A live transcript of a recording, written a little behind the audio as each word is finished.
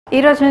ఈ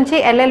రోజు నుంచి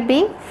LLB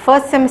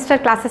first semester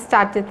classes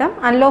start చేద్దాం.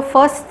 అందులో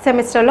ఫస్ట్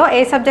సెమిస్టర్లో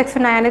ఏ సబ్జెక్ట్స్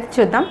ఉన్నాయనేది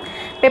చూద్దాం.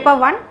 Paper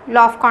 1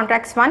 law of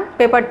contracts 1,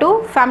 paper 2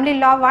 family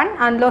లా 1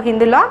 అందులో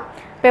హిందూ లా,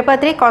 paper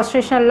 3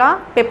 constitutional law,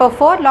 paper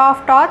 4 law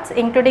of torts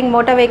including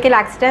motor vehicle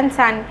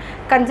accidents and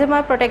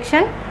consumer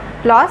protection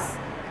loss,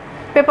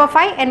 paper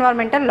 5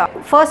 environmental law.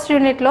 First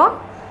యూనిట్లో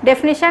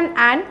definition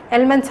and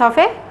elements of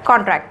A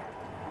contract.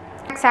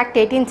 Act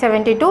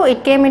 1872 it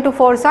came into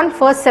force on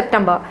 1st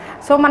September.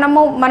 So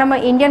మనము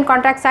Indian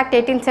contracts act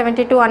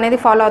 1872 అనేది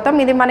follow అవుతాం.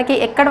 ఇది మనకి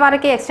ఎక్కడి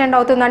వరకు extend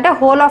అవుతుందంటే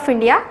whole of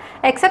India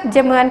except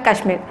Jammu and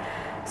Kashmir.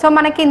 So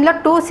మనకి ఇందులో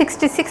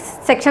 266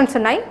 సెక్షన్స్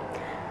ఉన్నాయి.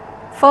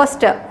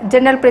 First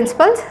general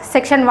principles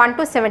section 1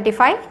 to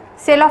 75,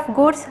 sale of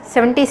goods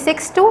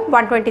 76 to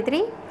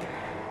 123,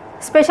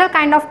 special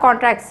kind of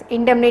contracts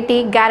indemnity,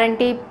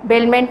 guarantee,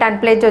 bailment and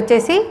pledge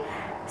వచ్చేసి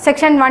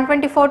section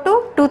 124 to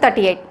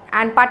 238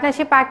 and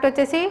partnership act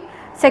వచ్చేసి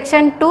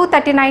section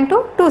 239 to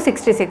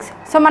 266.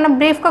 So మనం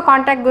బ్రీఫ్గా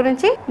contract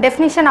గురించి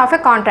definition of a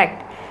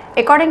contract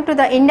according to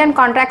the Indian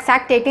contracts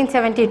act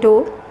 1872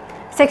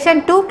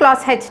 section 2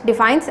 clause H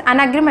defines an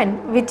agreement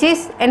which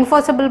is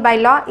enforceable by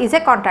law is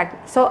a contract.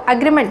 So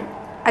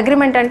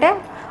agreement అంటే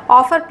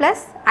offer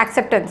plus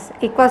acceptance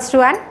equals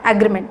to an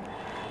agreement.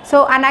 So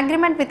an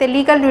agreement with a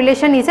legal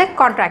relation is a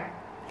contract.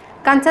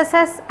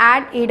 Consensus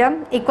ad idem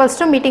equals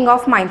to meeting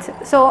of minds.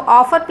 So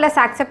offer plus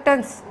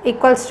acceptance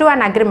equals to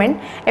an agreement.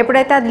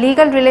 ఎప్పుడైతే అది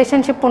legal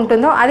relationship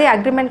ఉంటుందో అది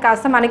agreement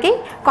కాస్త మనకి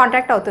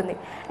contract అవుతుంది.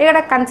 ఇక్కడ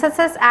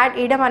consensus add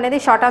ఇడమ్ అనేది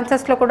short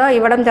ఆన్సర్స్లో కూడా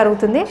ఇవ్వడం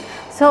జరుగుతుంది.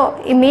 సో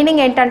ఈ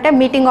మీనింగ్ ఏంటంటే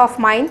meeting of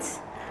minds,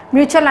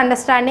 mutual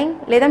understanding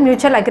లేదా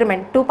మ్యూచువల్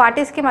అగ్రిమెంట్. టూ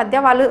పార్టీస్కి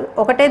మధ్య వాళ్ళు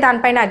ఒకటే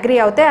దానిపైన అగ్రీ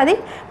అవుతే అది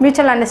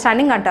మ్యూచువల్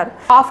అండర్స్టాండింగ్ అంటారు.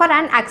 Offer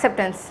and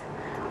acceptance.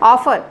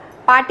 Offer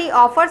party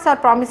offers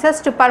are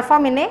promises to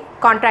perform in a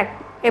contract.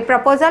 A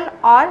proposal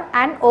are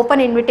and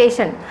open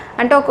invitation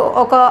అంటే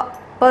ఒక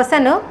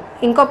పర్సన్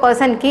ఇంకో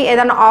పర్సన్కి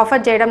ఏదైనా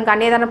ఆఫర్ చేయడం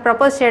కానీ ఏదైనా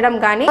ప్రపోజ్ చేయడం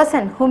కానీ,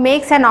 person who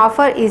makes an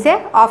offer is a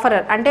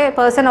offerer. అంటే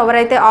పర్సన్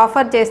ఎవరైతే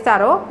ఆఫర్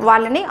చేస్తారో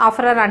వాళ్ళని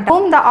ఆఫరర్ అంటారు.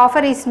 Whom the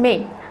offer is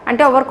made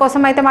అంటే ఎవరి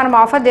కోసం అయితే మనం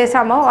ఆఫర్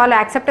చేసామో వాళ్ళు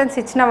యాక్సెప్టెన్స్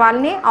ఇచ్చిన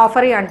వాళ్ళని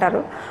ఆఫరీ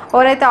అంటారు.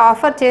 ఎవరైతే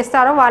ఆఫర్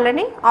చేస్తారో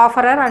వాళ్ళని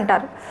ఆఫరర్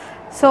అంటారు.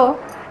 సో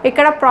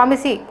ఇక్కడ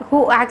promisee who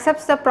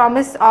accepts the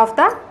promise of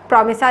the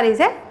promissory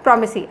is a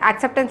promisee.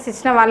 Acceptance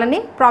ఇచ్చిన వాళ్ళని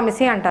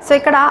ప్రామిసీ అంటారు. సో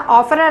ఇక్కడ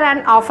ఆఫరర్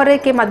అండ్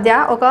ఆఫరీకి మధ్య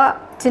ఒక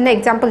చిన్న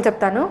ఎగ్జాంపుల్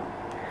చెప్తాను.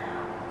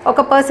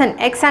 ఒక పర్సన్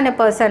ఎక్స్ అనే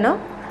పర్సన్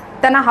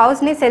తన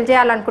హౌస్ని సెల్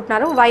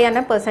చేయాలనుకుంటున్నారు వై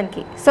అనే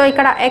పర్సన్కి. సో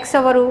ఇక్కడ ఎక్స్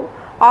ఎవరు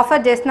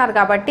ఆఫర్ చేస్తున్నారు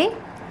కాబట్టి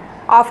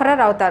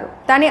ఆఫరర్ అవుతారు.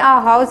 కానీ ఆ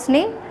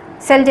హౌస్ని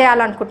సెల్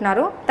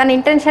చేయాలనుకుంటున్నారు. తన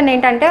ఇంటెన్షన్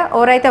ఏంటంటే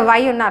ఎవరైతే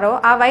వై ఉన్నారో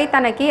ఆ వై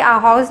తనకి ఆ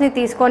హౌస్ని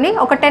తీసుకొని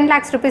ఒక 10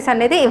 lakhs rupees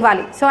అనేది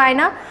ఇవ్వాలి. సో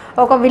ఆయన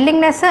ఒక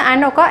విల్లింగ్నెస్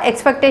అండ్ ఒక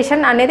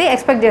ఎక్స్పెక్టేషన్ అనేది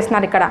ఎక్స్పెక్ట్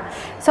చేస్తున్నారు ఇక్కడ.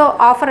 సో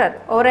ఆఫరర్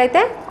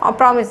ఎవరైతే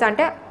ప్రామిస్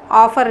అంటే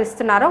ఆఫర్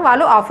ఇస్తున్నారో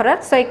వాళ్ళు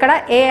ఆఫరర్. సో ఇక్కడ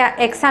ఏ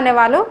ఎక్స్ అనే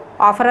వాళ్ళు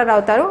ఆఫరర్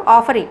అవుతారు.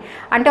 ఆఫరీ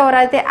అంటే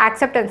ఎవరైతే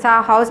యాక్సెప్టెన్స్ ఆ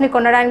హౌస్ని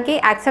కొనడానికి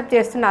యాక్సెప్ట్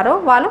చేస్తున్నారో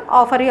వాళ్ళు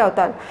ఆఫరీ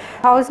అవుతారు.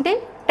 హౌస్ని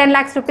 10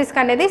 lakhs rupees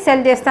అనేది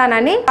సెల్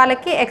చేస్తానని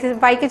వాళ్ళకి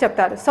వైకి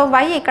చెప్తారు. సో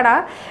వై ఇక్కడ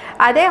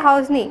అదే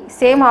హౌస్ని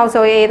సేమ్ హౌస్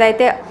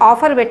ఏదైతే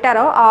ఆఫర్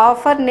పెట్టారో ఆ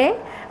ఆఫర్ని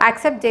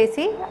యాక్సెప్ట్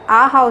చేసి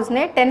ఆ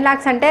హౌస్ని 10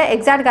 lakhs అంటే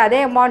ఎగ్జాక్ట్గా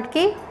అదే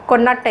అమౌంట్కి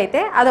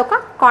కొన్నట్టయితే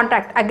అదొక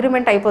కాంట్రాక్ట్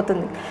అగ్రిమెంట్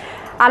అయిపోతుంది.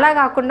 అలా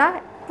కాకుండా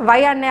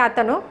వై అనే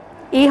అతను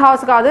ఈ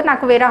హౌస్ కాదు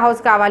నాకు వేరే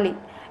హౌస్ కావాలి,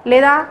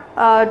 లేదా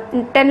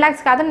 10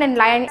 lakhs కాదు నేను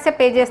 9 lakhs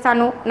పే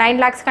చేస్తాను, 9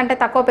 lakhs కంటే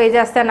తక్కువ పే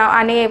చేస్తాను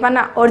అని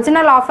ఏమన్నా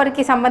ఒరిజినల్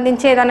ఆఫర్కి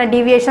సంబంధించి ఏదైనా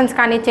డీవియేషన్స్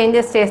కానీ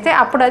చేంజెస్ చేస్తే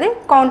అప్పుడు అది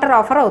కౌంటర్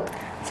ఆఫర్ అవుతుంది.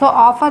 సో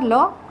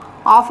ఆఫర్లో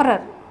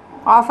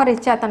ఆఫర్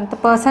ఇచ్చే అతను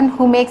person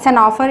who makes an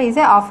offer is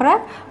a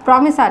offerer.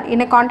 Promissory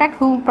in a contract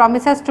who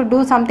promises to do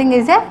something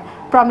is a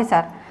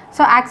promissory.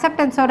 So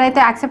acceptance ఎవరైతే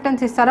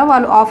యాక్సెప్టెన్స్ ఇస్తారో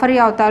వాళ్ళు ఆఫరీ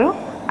అవుతారు.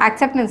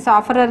 యాక్సెప్టెన్స్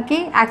ఆఫరర్కి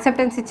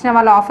యాక్సెప్టెన్స్ ఇచ్చిన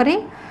వాళ్ళు ఆఫరీ.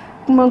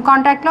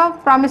 కాంట్రాక్ట్లో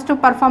ప్రామిస్ టు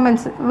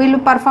పర్ఫార్మెన్స్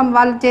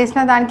వాళ్ళు చేసిన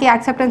దానికి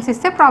యాక్సెప్టెన్స్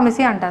ఇస్తే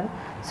ప్రామిసీ అంటారు.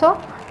 So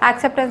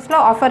యాక్సెప్టెన్స్లో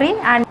ఆఫరీ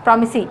and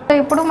promisee. సో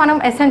ఇప్పుడు మనం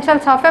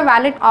essentials of a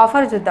valid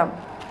offer చూద్దాం.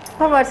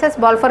 వర్సెస్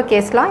బాల్ఫోర్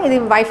కేసులో ఇది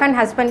వైఫ్ అండ్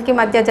హస్బెండ్కి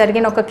మధ్య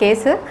జరిగిన ఒక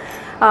కేసు.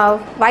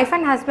 వైఫ్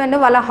అండ్ హస్బెండ్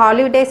వాళ్ళ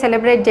హాలిడే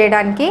సెలబ్రేట్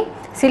చేయడానికి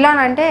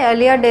సిలాన్ అంటే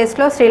ఎర్లియర్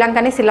డేస్లో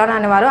శ్రీలంకని సిలాన్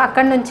అనేవారు.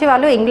 అక్కడ నుంచి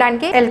వాళ్ళు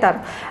ఇంగ్లాండ్కి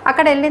వెళ్తారు.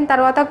 అక్కడ వెళ్ళిన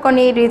తర్వాత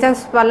కొన్ని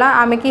రీజన్స్ వల్ల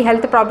ఆమెకి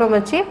హెల్త్ ప్రాబ్లం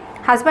వచ్చి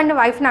హస్బెండ్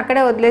వైఫ్ని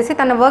అక్కడే వదిలేసి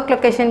తన వర్క్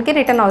లొకేషన్కి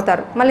రిటర్న్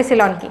అవుతారు మళ్ళీ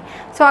సిలాన్కి.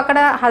 సో అక్కడ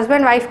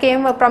హస్బెండ్ వైఫ్కి ఏం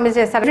ప్రామిస్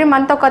చేస్తారు, ఎవ్రీ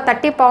మంత్ ఒక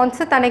 30 pounds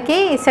తనకి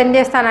సెండ్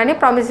చేస్తానని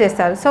ప్రామిస్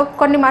చేస్తారు. సో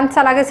కొన్ని మంత్స్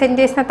అలాగే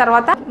సెండ్ చేసిన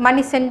తర్వాత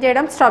మనీ సెండ్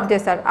చేయడం స్టాప్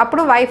చేస్తారు.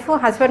 అప్పుడు వైఫ్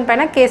హస్బెండ్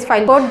పైన కేసు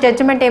ఫైల్. కోర్ట్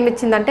జడ్జిమెంట్ ఏమి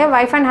ఇచ్చిందంటే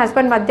వైఫ్ అండ్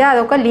హస్బెండ్ మధ్య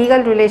అదొక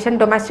లీగల్ రిలేషన్,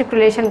 డొమెస్టిక్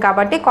రిలేషన్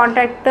కాబట్టి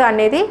కాంట్రాక్ట్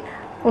అనేది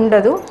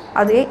ఉండదు.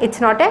 అది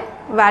it's not a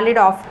valid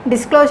of.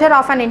 Disclosure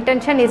of an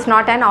intention is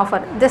not an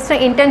offer. Just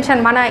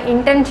intention మన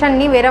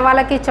ఇంటెన్షన్ని వేరే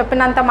వాళ్ళకి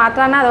చెప్పినంత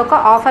మాత్రాన అదొక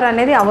ఆఫర్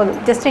అనేది అవ్వదు.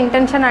 జస్ట్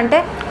ఇంటెన్షన్ అంటే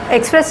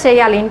ఎక్స్ప్రెస్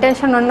చేయాలి.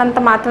 ఇంటెన్షన్ ఉన్నంత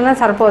మాత్రాన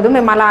సరిపోదు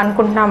మేము అలా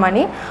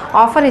అనుకుంటున్నామని.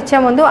 ఆఫర్ ఇచ్చే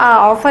ముందు ఆ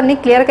ఆఫర్ని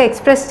క్లియర్గా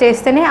ఎక్స్ప్రెస్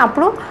చేస్తేనే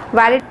అప్పుడు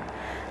valid.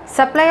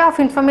 Supply of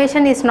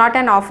information is not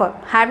an offer,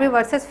 Harvey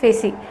versus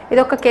facie.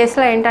 ఇది ఒక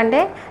కేసులో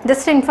ఏంటంటే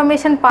జస్ట్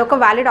ఇన్ఫర్మేషన్ ఒక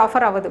వ్యాలిడ్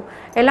ఆఫర్ అవ్వదు.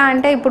 ఎలా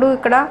అంటే ఇప్పుడు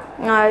ఇక్కడ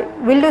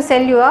will you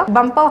cell your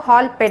bumper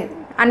hall pen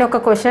అని ఒక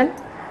క్వశ్చన్,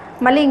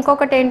 మళ్ళీ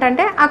ఇంకొకటి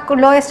ఏంటంటే ఆ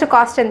లోయెస్ట్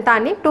కాస్ట్ ఎంత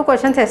అని 2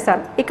 క్వశ్చన్స్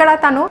వేస్తారు. ఇక్కడ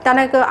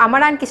తనకు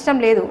అమ్మడానికి ఇష్టం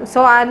లేదు, సో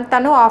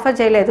తను ఆఫర్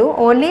చేయలేదు.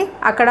 ఓన్లీ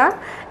అక్కడ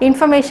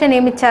ఇన్ఫర్మేషన్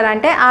ఏమి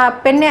ఇచ్చారంటే ఆ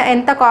పెన్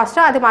ఎంత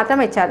కాస్టో అది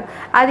మాత్రం ఇచ్చారు.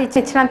 అది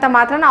ఇచ్చినంత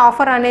మాత్రాన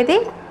ఆఫర్ అనేది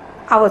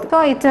అవ్వదు. So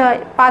it's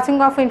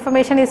passing of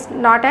information is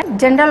not a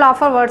general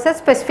offer versus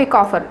specific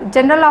offer.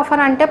 General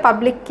offer అంటే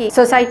పబ్లిక్కి,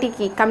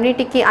 సొసైటీకి,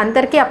 కమ్యూనిటీకి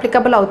అందరికీ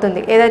అప్లికబుల్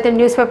అవుతుంది. ఏదైతే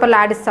న్యూస్ పేపర్లో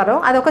యాడ్ ఇస్తారో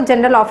అదొక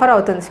జనరల్ ఆఫర్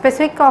అవుతుంది.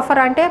 స్పెసిఫిక్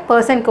ఆఫర్ అంటే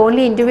పర్సన్కి,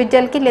 ఓన్లీ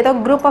ఇండివిజువల్కి లేదా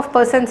గ్రూప్ ఆఫ్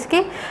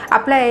పర్సన్స్కి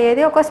అప్లై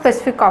అయ్యేది ఒక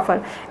స్పెసిఫిక్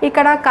ఆఫర్.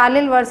 ఇక్కడ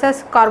కార్లిల్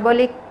versus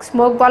carbolic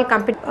smoke ball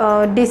company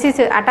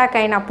disease attack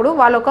అయినప్పుడు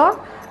వాళ్ళు ఒక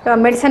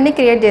మెడిసిన్ని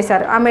క్రియేట్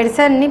చేశారు. ఆ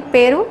మెడిసిన్ని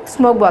పేరు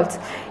స్మోక్ బాల్స్.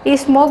 ఈ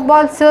స్మోక్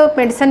బాల్స్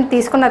మెడిసిన్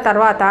తీసుకున్న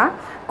తర్వాత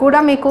కూడా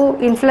మీకు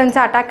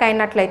ఇన్ఫ్లుయెన్జా అటాక్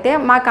అయినట్లయితే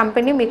మా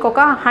కంపెనీ మీకు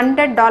ఒక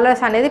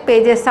 $100 అనేది పే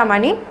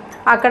చేస్తామని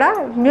అక్కడ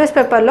న్యూస్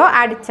పేపర్లో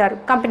యాడ్ ఇచ్చారు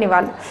కంపెనీ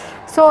వాళ్ళు.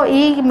 సో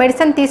ఈ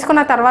మెడిసిన్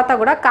తీసుకున్న తర్వాత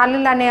కూడా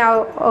కార్లిల్ అనే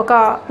ఒక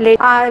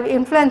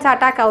ఇన్ఫ్లుయెన్జా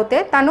అటాక్ అవుతే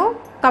తను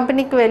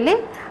కంపెనీకి వెళ్ళి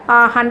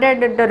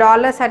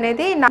 $100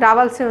 అనేది నాకు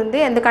రావాల్సి ఉంది,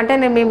 ఎందుకంటే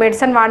నేను మీ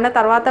మెడిసిన్ వాడిన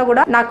తర్వాత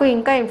కూడా నాకు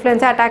ఇంకా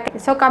ఇన్ఫ్లుయెన్జా అటాక్.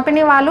 సో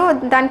కంపెనీ వాళ్ళు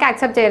దానికి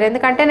యాక్సెప్ట్ చేయరు,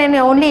 ఎందుకంటే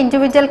నేను ఓన్లీ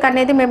ఇండివిజువల్కి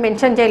అనేది మేము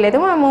మెన్షన్ చేయలేదు.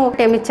 మేము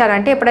ఏమి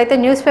ఇచ్చారంటే ఎప్పుడైతే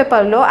న్యూస్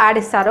పేపర్లో యాడ్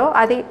ఇస్తారో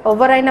అది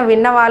ఎవరైనా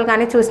విన్న వాళ్ళు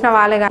కానీ చూసిన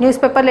వాళ్ళు కానీ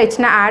న్యూస్ పేపర్లో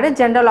ఇచ్చిన add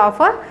general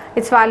offer,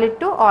 it's valid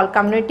to all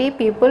community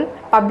people,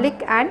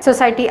 public and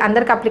society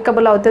అందరికి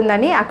అప్లికబుల్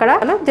అవుతుందని అక్కడ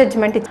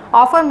జడ్జిమెంట్ ఇచ్చారు.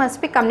 Offer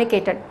must be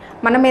communicated.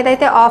 మనం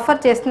ఏదైతే ఆఫర్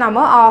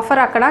చేస్తున్నామో ఆ ఆఫర్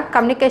అక్కడ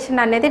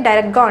కమ్యూనికేషన్ అనేది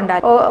డైరెక్ట్గా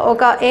ఉండాలి.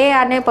 ఒక ఏ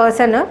అనే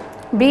పర్సన్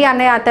బి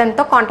అనే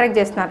అతనితో కాంట్రాక్ట్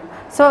చేస్తున్నారు.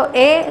 సో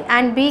ఏ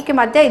అండ్ బికి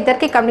మధ్య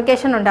ఇద్దరికి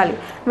కమ్యూనికేషన్ ఉండాలి.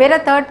 వేరే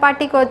థర్డ్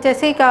పార్టీకి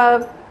వచ్చేసి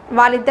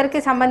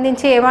వాళ్ళిద్దరికి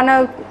సంబంధించి ఏమైనా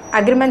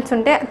అగ్రిమెంట్స్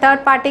ఉంటే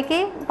థర్డ్ పార్టీకి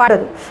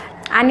పడదు.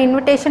 And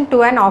invitation to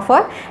an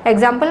offer,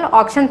 example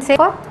option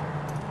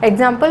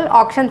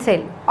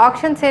sale.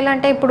 Option sale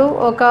అంటే ఇప్పుడు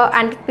ఒక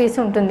యాంటిక్ పీస్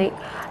ఉంటుంది,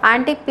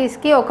 యాంటిక్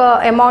పీస్కి ఒక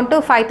అమౌంట్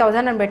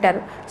 5,000 అని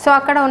పెట్టారు. సో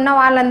అక్కడ ఉన్న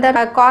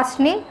వాళ్ళందరూ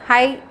కాస్ట్ని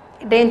హై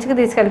రేంజ్కి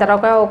తీసుకెళ్తారు.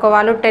 ఒక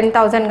వాళ్ళు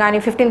 10,000 కానీ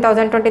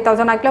 15,000,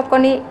 20,000 అట్లా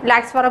కొన్ని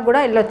ల్యాక్స్ వరకు కూడా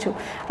వెళ్ళొచ్చు.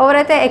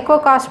 ఎవరైతే ఎక్కువ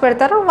కాస్ట్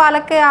పెడతారో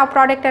వాళ్ళకి ఆ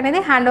ప్రోడక్ట్ అనేది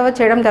హ్యాండ్ ఓవర్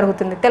చేయడం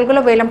జరుగుతుంది.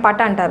 తెలుగులో వేలం పాట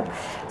అంటారు.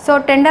 సో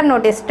టెండర్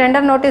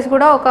నోటీస్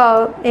కూడా ఒక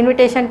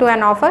invitation to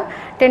an offer.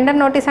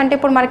 Tender notice అంటే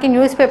ఇప్పుడు మనకి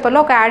న్యూస్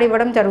పేపర్లో ఒక యాడ్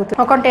ఇవ్వడం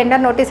జరుగుతుంది, ఒక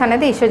టెండర్ నోటీస్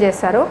అనేది ఇష్యూ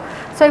చేస్తారు.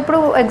 సో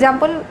ఇప్పుడు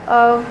example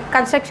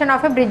construction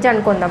of a bridge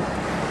అనుకుందాం.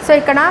 సో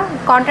ఇక్కడ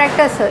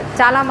కాంట్రాక్టర్స్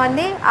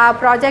చాలామంది ఆ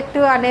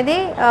ప్రాజెక్టు అనేది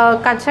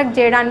కన్స్ట్రక్ట్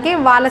చేయడానికి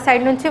వాళ్ళ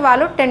సైడ్ నుంచి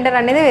వాళ్ళు టెండర్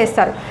అనేది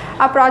వేస్తారు.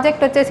 ఆ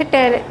ప్రాజెక్ట్ వచ్చేసి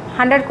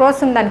 100 crores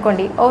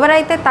ఉందనుకోండి.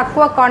 ఎవరైతే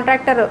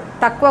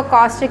తక్కువ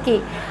కాస్ట్కి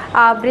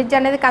ఆ బ్రిడ్జ్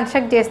అనేది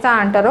కన్స్ట్రక్ట్ చేస్తా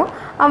అంటారో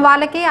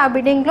వాళ్ళకి ఆ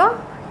బిడ్డింగ్లో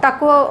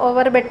తక్కువ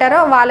ఎవరు పెట్టారో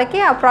వాళ్ళకి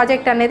ఆ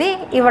ప్రాజెక్ట్ అనేది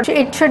ఇవ్వచ్చు.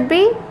 It should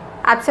be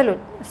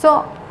absolute. So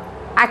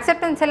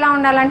acceptance ఎలా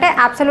ఉండాలంటే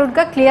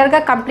అబ్సల్యూట్గా, క్లియర్గా,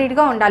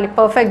 కంప్లీట్గా ఉండాలి,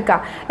 పర్ఫెక్ట్గా.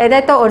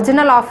 ఏదైతే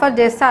ఒరిజినల్ ఆఫర్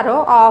చేస్తారో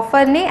ఆ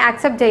ఆఫర్ని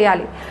యాక్సెప్ట్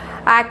చేయాలి.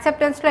 ఆ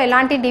యాక్సెప్టెన్స్లో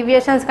ఎలాంటి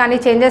డీవియేషన్స్ కానీ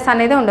చేంజెస్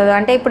అనేది ఉండదు.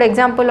 అంటే ఇప్పుడు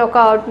ఎగ్జాంపుల్ ఒక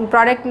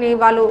ప్రోడక్ట్ని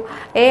వాళ్ళు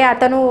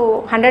అతను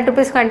 100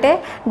 రూపీస్ కంటే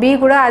బి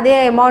కూడా అదే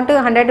అమౌంట్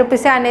 100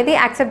 రూపీసే అనేది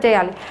యాక్సెప్ట్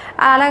చేయాలి.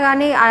 అలా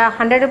కానీ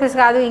 100 రూపీస్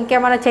కాదు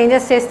ఇంకేమైనా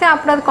చేంజెస్ చేస్తే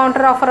అప్పుడు అది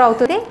కౌంటర్ ఆఫర్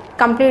అవుతుంది.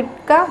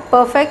 కంప్లీట్గా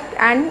పర్ఫెక్ట్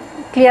అండ్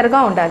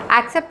క్లియర్గా ఉండాలి.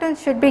 Acceptance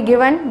should be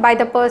given by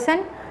the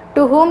person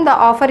to whom the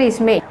offer is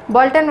made.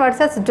 Bolton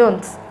versus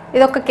Jones.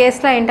 ఇది ఒక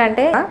కేసులో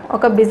ఏంటంటే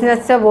ఒక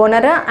బిజినెస్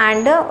ఓనర్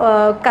అండ్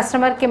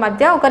కస్టమర్కి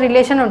మధ్య ఒక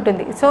రిలేషన్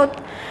ఉంటుంది. సో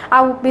ఆ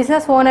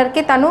బిజినెస్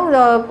ఓనర్కి తను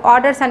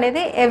ఆర్డర్స్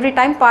అనేది ఎవ్రీ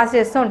టైం పాస్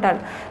చేస్తూ ఉంటారు.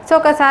 సో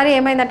ఒకసారి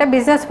ఏమైందంటే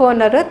బిజినెస్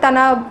ఓనర్ తన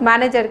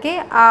మేనేజర్కి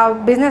ఆ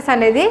బిజినెస్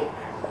అనేది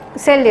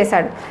సేల్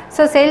చేశాడు.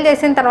 సో సేల్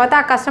చేసిన తర్వాత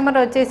ఆ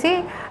కస్టమర్ వచ్చేసి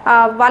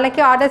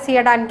వాళ్ళకి ఆర్డర్స్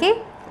ఇవ్వడానికి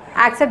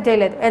యాక్సెప్ట్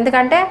చేయలేదు,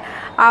 ఎందుకంటే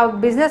ఆ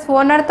బిజినెస్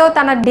ఓనర్తో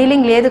తన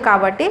డీలింగ్ లేదు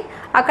కాబట్టి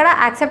అక్కడ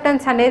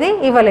యాక్సెప్టెన్స్ అనేది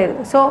ఇవ్వలేదు.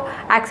 సో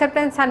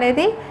యాక్సెప్టెన్స్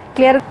అనేది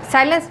clear.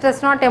 Silence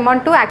does not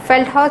amount to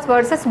felt house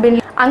versus bill.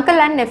 Uncle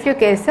and nephew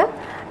case.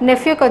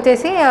 నెఫ్యూకి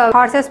వచ్చేసి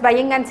horses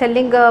buying and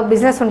selling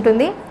business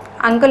ఉంటుంది.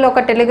 అంకుల్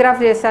ఒక టెలిగ్రాఫ్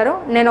చేస్తారు,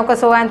 నేను ఒక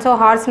సో అండ్ సో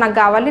హార్స్ నాకు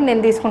కావాలి,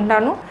 నేను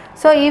తీసుకుంటాను.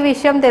 సో ఈ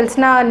విషయం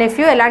తెలిసిన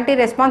నెఫ్యూ ఎలాంటి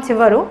రెస్పాన్స్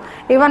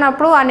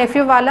ఇవ్వనప్పుడు ఆ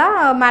నెఫ్యూ వాళ్ళ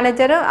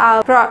మేనేజర్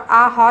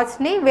ఆ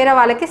హార్స్ని వేరే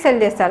వాళ్ళకి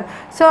సెల్ చేస్తారు.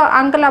 సో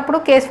అంకుల్ అప్పుడు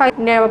కేసు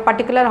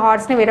పర్టికులర్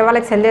హార్స్ని వేరే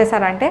వాళ్ళకి సెల్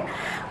చేశారంటే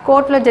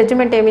కోర్టులో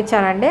జడ్జిమెంట్ ఏమి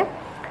ఇచ్చారంటే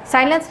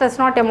silence does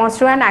not amounts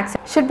to and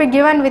accept should be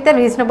given with a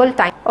reasonable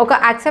time. ఒక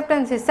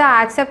యాక్సెప్టెన్స్ ఇస్తే ఆ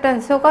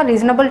యాక్సెప్టెన్స్ ఒక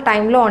రీజనబుల్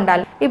టైంలో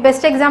ఉండాలి. ఈ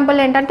బెస్ట్ ఎగ్జాంపుల్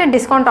ఏంటంటే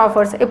డిస్కౌంట్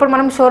ఆఫర్స్. ఇప్పుడు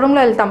మనం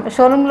షోరూంలో వెళ్తాం,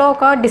 షోరూంలో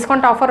ఒక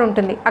డిస్కౌంట్ ఆఫర్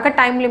ఉంటుంది, అక్కడ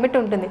టైం లిమిట్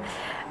ఉంటుంది.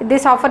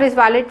 This offer is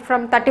valid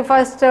from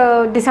 31st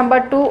December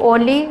to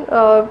only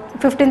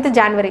 15th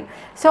January.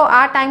 So ఆ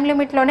టైం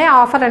లిమిట్లోనే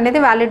ఆఫర్ అనేది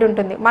వ్యాలిడ్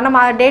ఉంటుంది. మనం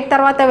ఆ డేట్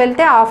తర్వాత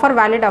వెళ్తే ఆ ఆఫర్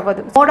వ్యాలిడ్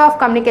అవ్వదు. మోడ్ ఆఫ్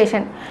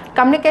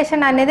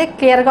కమ్యూనికేషన్ అనేది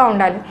క్లియర్గా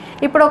ఉండాలి.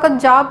 ఇప్పుడు ఒక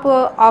జాబ్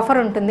ఆఫర్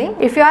ఉంటుంది.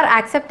 If you are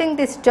accepting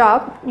this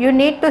job you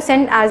need to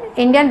send as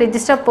Indian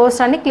register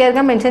post అని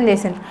క్లియర్గా మెన్షన్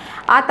చేసింది.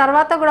 ఆ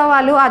తర్వాత కూడా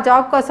వాళ్ళు ఆ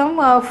జాబ్ కోసం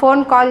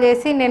ఫోన్ కాల్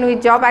చేసి నేను ఈ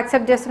జాబ్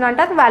యాక్సెప్ట్ చేస్తున్నా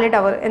అంటే అది వ్యాలిడ్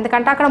అవ్వదు.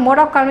 ఎందుకంటే అక్కడ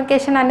మోడ్ ఆఫ్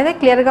కమ్యూనికేషన్ అనేది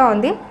క్లియర్గా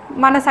ఉంది.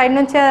 మన సైడ్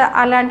నుంచి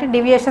అలాంటి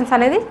డివియేషన్స్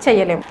అనేది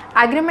చేయలేము.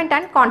 Agreement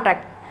and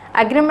contract.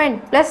 Agreement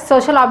plus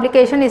social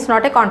obligation is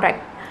not a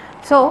contract.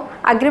 So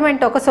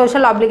agreement ఒక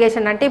సోషల్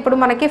ఆబ్లిగేషన్. అంటే ఇప్పుడు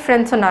మనకి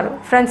ఫ్రెండ్స్ ఉన్నారు,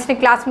 ఫ్రెండ్స్ని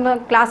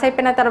క్లాస్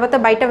అయిపోయిన తర్వాత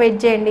బయట వెయిట్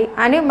చేయండి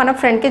అని మనం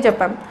ఫ్రెండ్కి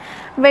చెప్పాం.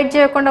 వెయిట్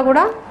చేయకుండా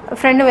కూడా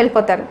ఫ్రెండ్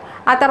వెళ్ళిపోతారు.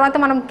 ఆ తర్వాత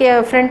మనం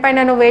ఫ్రెండ్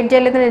పైన నువ్వు వెయిట్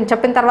చేయలేదు నేను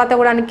చెప్పిన తర్వాత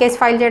కూడా కేసు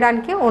ఫైల్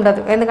చేయడానికి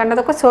ఉండదు. ఎందుకంటే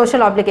అది ఒక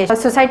సోషల్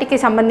ఆబ్లిగేషన్. సొసైటీకి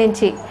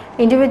సంబంధించి,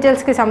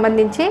 ఇండివిజువల్స్కి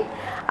సంబంధించి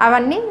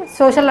అవన్నీ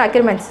social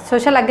agreements.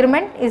 Social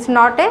agreement is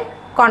not a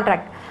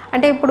contract.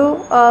 అంటే ఇప్పుడు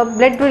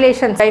బ్లడ్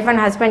రిలేషన్స్, వైఫ్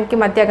అండ్ హస్బెండ్కి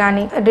మధ్య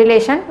కానీ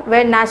relation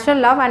wear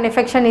natural love and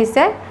affection is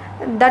they,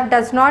 that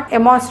does not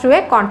amount to a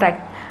contract.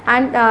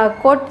 And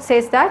court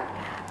says that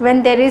when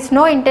there is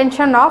no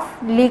intention of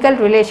legal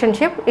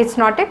relationship it's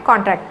not a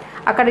contract.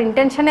 అక్కడ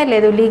ఇంటెన్షనే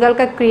లేదు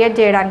లీగల్గా create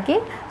చేయడానికి.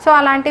 So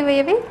అలాంటివి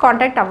ఏవి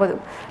contract అవ్వదు.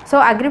 So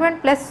agreement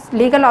plus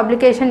legal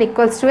obligation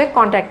equals to A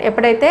contract.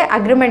 ఎప్పుడైతే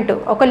agreement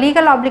ఒక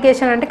legal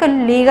obligation అంటే ఒక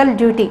లీగల్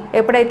డ్యూటీ,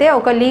 ఎప్పుడైతే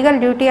ఒక లీగల్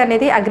డ్యూటీ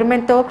అనేది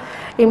అగ్రిమెంట్తో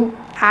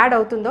యాడ్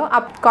అవుతుందో ఆ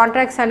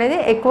కాంట్రాక్ట్స్ అనేది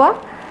ఎక్కువ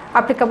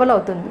అప్లికబుల్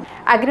అవుతుంది.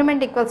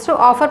 Agreement equals to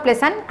offer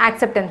plus and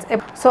acceptance.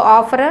 So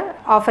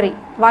ఆఫరీ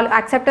వాళ్ళు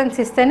యాక్సెప్టెన్స్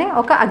ఇస్తేనే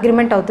ఒక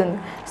అగ్రిమెంట్ అవుతుంది.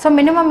 సో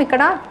మినిమం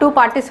ఇక్కడ 2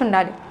 parties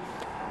ఉండాలి.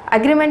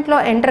 అగ్రిమెంట్లో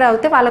ఎంటర్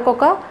అవుతే వాళ్ళకు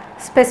ఒక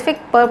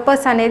స్పెసిఫిక్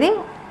పర్పస్ అనేది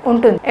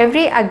ఉంటుంది.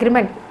 Every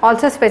agreement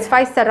also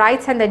specifies the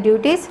rights and the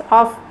duties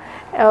of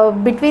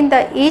between the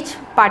each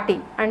party.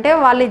 అంటే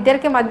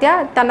వాళ్ళిద్దరికి మధ్య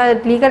తన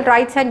లీగల్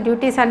రైట్స్ అండ్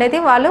డ్యూటీస్ అనేది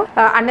వాళ్ళు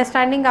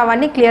అండర్స్టాండింగ్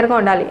అవన్నీ క్లియర్గా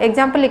ఉండాలి.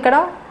 ఎగ్జాంపుల్ ఇక్కడ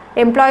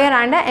ఎంప్లాయర్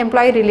అండ్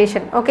ఎంప్లాయీ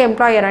రిలేషన్. ఒక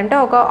ఎంప్లాయర్ అంటే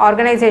ఒక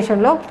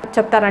ఆర్గనైజేషన్లో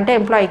చెప్తారంటే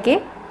ఎంప్లాయీకి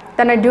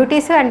తన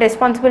డ్యూటీస్ అండ్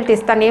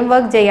రెస్పాన్సిబిలిటీస్ తను ఏం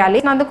వర్క్ చేయాలి,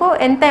 అందుకు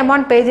ఎంత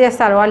అమౌంట్ పే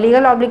చేస్తారు, ఆ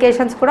లీగల్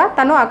ఆబ్లిగేషన్స్ కూడా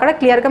తను అక్కడ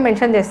క్లియర్గా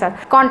మెన్షన్ చేస్తారు.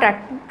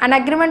 Contract an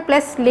agreement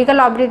plus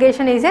legal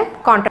obligation is a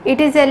contract.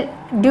 It is a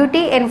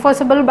duty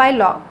enforceable by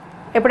law.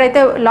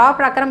 ఎప్పుడైతే లా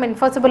ప్రకారం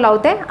ఎన్ఫోర్సబుల్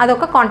అవుతే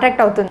అదొక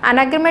కాంట్రాక్ట్ అవుతుంది. An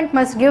agreement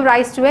must give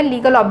rights to a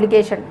legal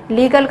obligation.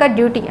 లీగల్గా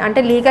డ్యూటీ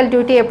అంటే లీగల్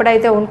డ్యూటీ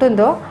ఎప్పుడైతే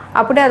ఉంటుందో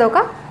అప్పుడే అదొక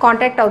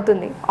కాంట్రాక్ట్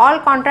అవుతుంది. All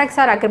contracts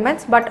are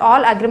agreements but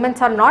all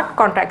agreements are not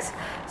contracts.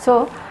 So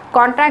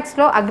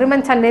కాంట్రాక్ట్స్లో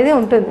agreements అనేది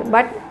ఉంటుంది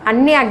బట్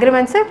అన్ని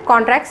అగ్రిమెంట్స్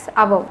కాంట్రాక్ట్స్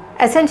అవ్వవు.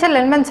 Essential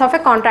elements of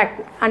a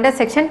contract under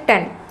section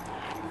 10.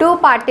 2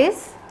 parties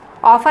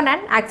offer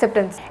and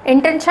acceptance.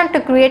 Intention to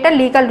create a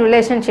legal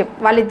relationship.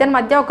 వాళ్ళిద్దరి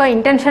మధ్య ఒక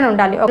intention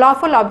ఉండాలి.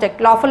 Lawful object.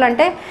 Lawful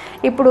అంటే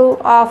ఇప్పుడు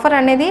ఆఫర్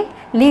అనేది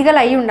లీగల్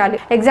అయి ఉండాలి.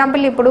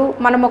 ఎగ్జాంపుల్ ఇప్పుడు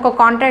మనం ఒక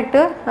కాంట్రాక్ట్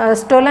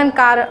స్టోలన్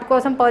కార్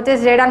కోసం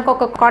పర్చేస్ చేయడానికి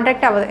ఒక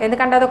కాంట్రాక్ట్ అవ్వదు.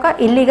 ఎందుకంటే అదొక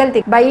illegal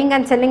thing. Buying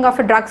and selling of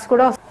drugs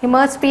కూడా హి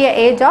must be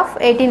age of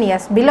 18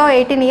 years. Below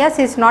 18 years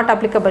is not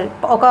applicable.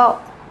 ఒక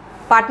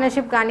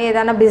పార్ట్నర్షిప్ కానీ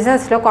ఏదైనా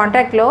బిజినెస్లో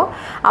కాంట్రాక్ట్లో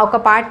ఆ ఒక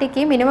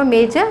పార్టీకి మినిమం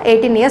ఏజ్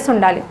 18 years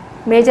ఉండాలి.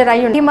 మేజర్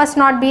అయ్యి ఉండి. He must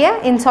not be A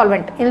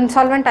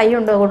insolvent అయ్యి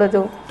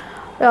ఉండకూడదు.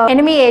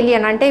 ఎనిమీ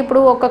ఏలియన్ అంటే ఇప్పుడు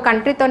ఒక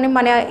కంట్రీతో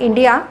మన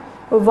ఇండియా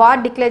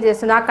వార్ డిక్లేర్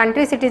చేస్తుంది, ఆ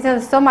కంట్రీ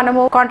సిటిజన్స్తో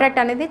మనము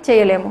కాంట్రాక్ట్ అనేది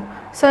చేయలేము.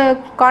 సో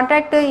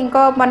కాంట్రాక్ట్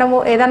ఇంకో మనము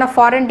ఏదైనా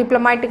ఫారెన్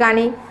డిప్లొమాట్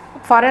కానీ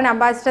ఫారెన్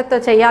అంబాసిడర్తో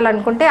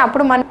చేయాలనుకుంటే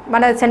అప్పుడు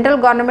మన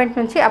సెంట్రల్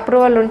గవర్నమెంట్ నుంచి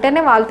అప్రూవల్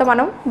ఉంటేనే వాళ్ళతో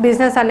మనం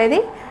బిజినెస్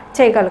అనేది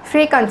చేయగలం.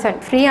 Free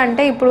consent. ఫ్రీ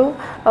అంటే ఇప్పుడు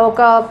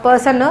ఒక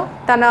పర్సన్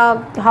తన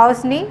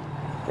హౌస్ని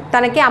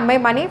తనకి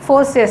అమ్మేయమని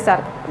ఫోర్స్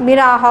చేస్తారు.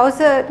 మీరు ఆ హౌస్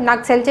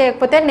నాకు సెల్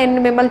చేయకపోతే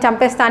నేను మిమ్మల్ని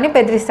చంపేస్తా అని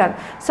బెదిరిస్తారు.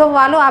 సో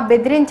వాళ్ళు ఆ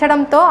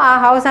బెదిరించడంతో ఆ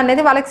హౌస్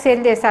అనేది వాళ్ళకి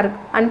సేల్ చేస్తారు.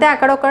 అంటే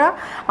అక్కడ ఒక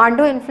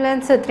అండూ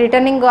ఇన్ఫ్లుయెన్స్,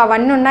 థ్రిటనింగ్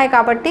అవన్నీ ఉన్నాయి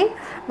కాబట్టి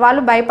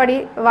వాళ్ళు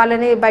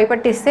వాళ్ళని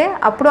భయపట్టిస్తే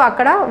అప్పుడు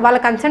అక్కడ వాళ్ళ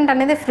కన్సెంట్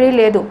అనేది ఫ్రీ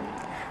లేదు.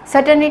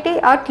 Certainty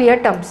are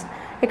clear terms.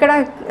 ఇక్కడ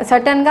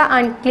సర్టన్గా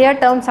అండ్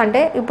క్లియర్ టర్మ్స్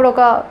అంటే ఇప్పుడు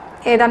ఒక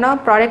ఏదైనా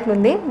ప్రోడక్ట్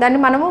ఉంది, దాన్ని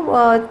మనము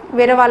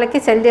వేరే వాళ్ళకి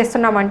సెల్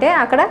చేస్తున్నామంటే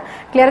అక్కడ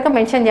క్లియర్గా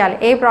మెన్షన్ చేయాలి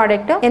ఏ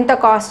ప్రోడక్ట్ ఎంత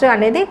కాస్ట్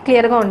అనేది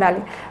క్లియర్గా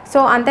ఉండాలి. సో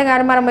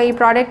అంతేగాని మనం ఈ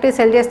ప్రోడక్ట్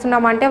సెల్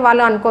చేస్తున్నామంటే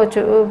వాళ్ళు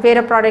అనుకోవచ్చు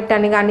వేరే ప్రోడక్ట్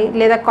అని కానీ,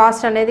 లేదా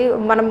కాస్ట్ అనేది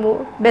మనము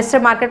బెస్ట్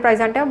మార్కెట్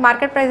ప్రైస్ అంటే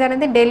మార్కెట్ ప్రైస్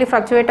అనేది డైలీ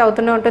ఫ్లక్చువేట్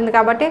అవుతూనే ఉంటుంది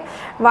కాబట్టి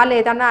వాళ్ళు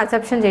ఏదైనా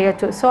అసెప్షన్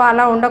చేయొచ్చు. సో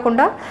అలా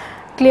ఉండకుండా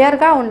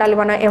క్లియర్గా ఉండాలి.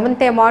 మనం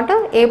ఎంత అమౌంట్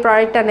ఏ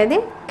ప్రోడక్ట్ అనేది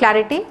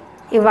క్లారిటీ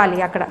ఇవ్వాలి.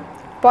 అక్కడ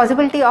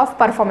పాసిబిలిటీ ఆఫ్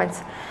పర్ఫార్మెన్స్.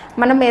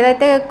 మనం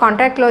ఏదైతే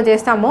కాంట్రాక్ట్లో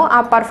చేస్తామో ఆ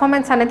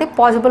పర్ఫార్మెన్స్ అనేది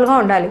పాసిబుల్గా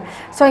ఉండాలి.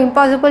 సో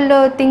ఇంపాసిబుల్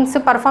థింగ్స్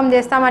పర్ఫామ్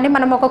చేస్తామని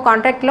మనం ఒక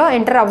కాంట్రాక్ట్లో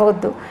ఎంటర్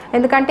అవ్వద్దు.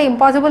 ఎందుకంటే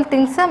ఇంపాసిబుల్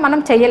థింగ్స్ మనం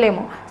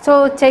చేయలేము. సో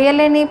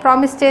చేయలేని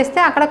ప్రామిస్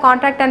చేస్తే అక్కడ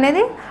కాంట్రాక్ట్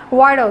అనేది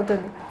వాయిడ్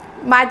అవుతుంది.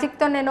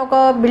 మ్యాజిక్తో నేను ఒక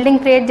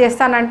బిల్డింగ్ క్రియేట్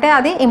చేస్తానంటే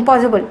అది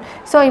ఇంపాసిబుల్.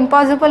 సో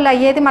ఇంపాసిబుల్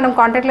అయ్యేది మనం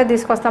కాంట్రాక్ట్లో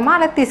తీసుకొస్తామో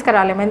అలా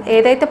తీసుకురాలేము.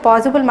 ఏదైతే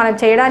పాసిబుల్ మనం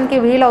చేయడానికి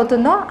వీలు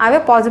అవుతుందో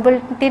అవే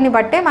పాసిబిలిటీని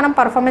బట్టే మనం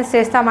పర్ఫార్మెన్స్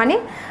చేస్తామని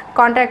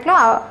కాంట్రాక్ట్లో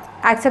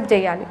యాక్సెప్ట్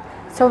చేయాలి.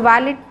 సో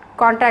వ్యాలిడ్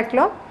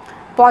కాంట్రాక్ట్లో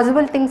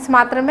పాసిబుల్ థింగ్స్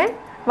మాత్రమే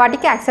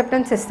వాటికి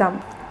యాక్సెప్టెన్స్ ఇస్తాం.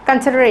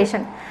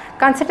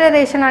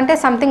 కన్సిడరేషన్ అంటే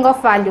సంథింగ్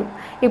ఆఫ్ వాల్యూ.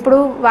 ఇప్పుడు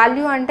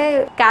వాల్యూ అంటే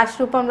క్యాష్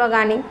రూపంలో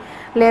కానీ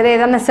లేదా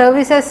ఏదైనా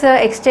సర్వీసెస్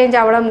ఎక్స్చేంజ్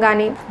అవ్వడం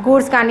కానీ,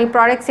 గూడ్స్ కానీ,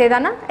 ప్రోడక్ట్స్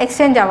ఏదైనా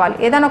ఎక్స్చేంజ్ అవ్వాలి.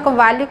 ఏదైనా ఒక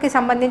వాల్యూకి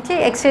సంబంధించి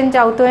ఎక్స్చేంజ్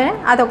అవుతూనే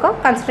అదొక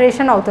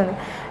కన్సిడరేషన్ అవుతుంది.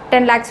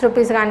 10 lakhs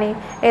రూపీస్ కానీ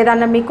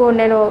ఏదన్నా మీకు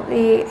నేను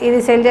ఇది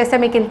సేల్ చేస్తే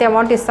మీకు ఇంత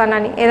అమౌంట్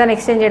ఇస్తానని ఏదైనా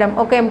ఎక్స్చేంజ్ చేయడం.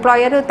 ఒక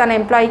ఎంప్లాయర్ తన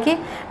ఎంప్లాయీకి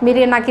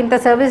మీరు నాకు ఇంత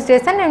సర్వీస్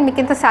చేస్తే నేను మీకు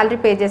ఇంత శాలరీ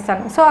పే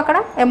చేస్తాను. సో అక్కడ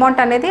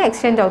అమౌంట్ అనేది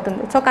ఎక్స్చేంజ్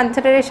అవుతుంది. So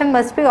consideration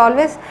must be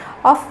always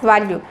of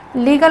value.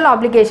 Legal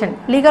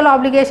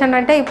obligation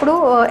అంటే ఇప్పుడు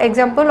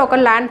ఎగ్జాంపుల్ ఒక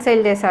ల్యాండ్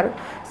సేల్ చేశారు.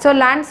 సో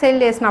ల్యాండ్ సేల్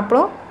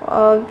చేసినప్పుడు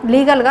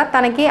లీగల్గా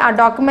తనకి ఆ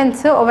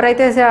డాక్యుమెంట్స్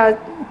ఎవరైతే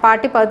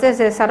పార్టీ పర్చేస్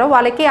చేస్తారో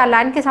వాళ్ళకి ఆ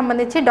ల్యాండ్కి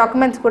సంబంధించి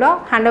డాక్యుమెంట్స్ కూడా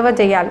హ్యాండ్ ఓవర్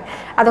చేయాలి.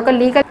 అదొక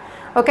లీగల్.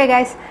 ఓకే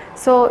గైస్,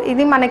 సో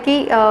ఇది మనకి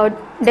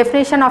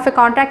definition of a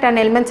contract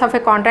and elements of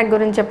a contract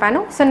గురించి చెప్పాను.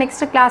 సో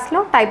నెక్స్ట్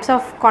క్లాస్లో టైప్స్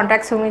ఆఫ్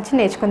కాంట్రాక్ట్స్ గురించి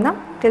నేర్చుకుందాం.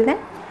 Till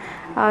then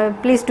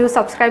please do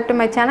subscribe to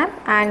my channel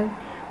and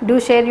do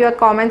share your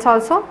comments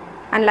also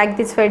and like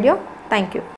this video. Thank you.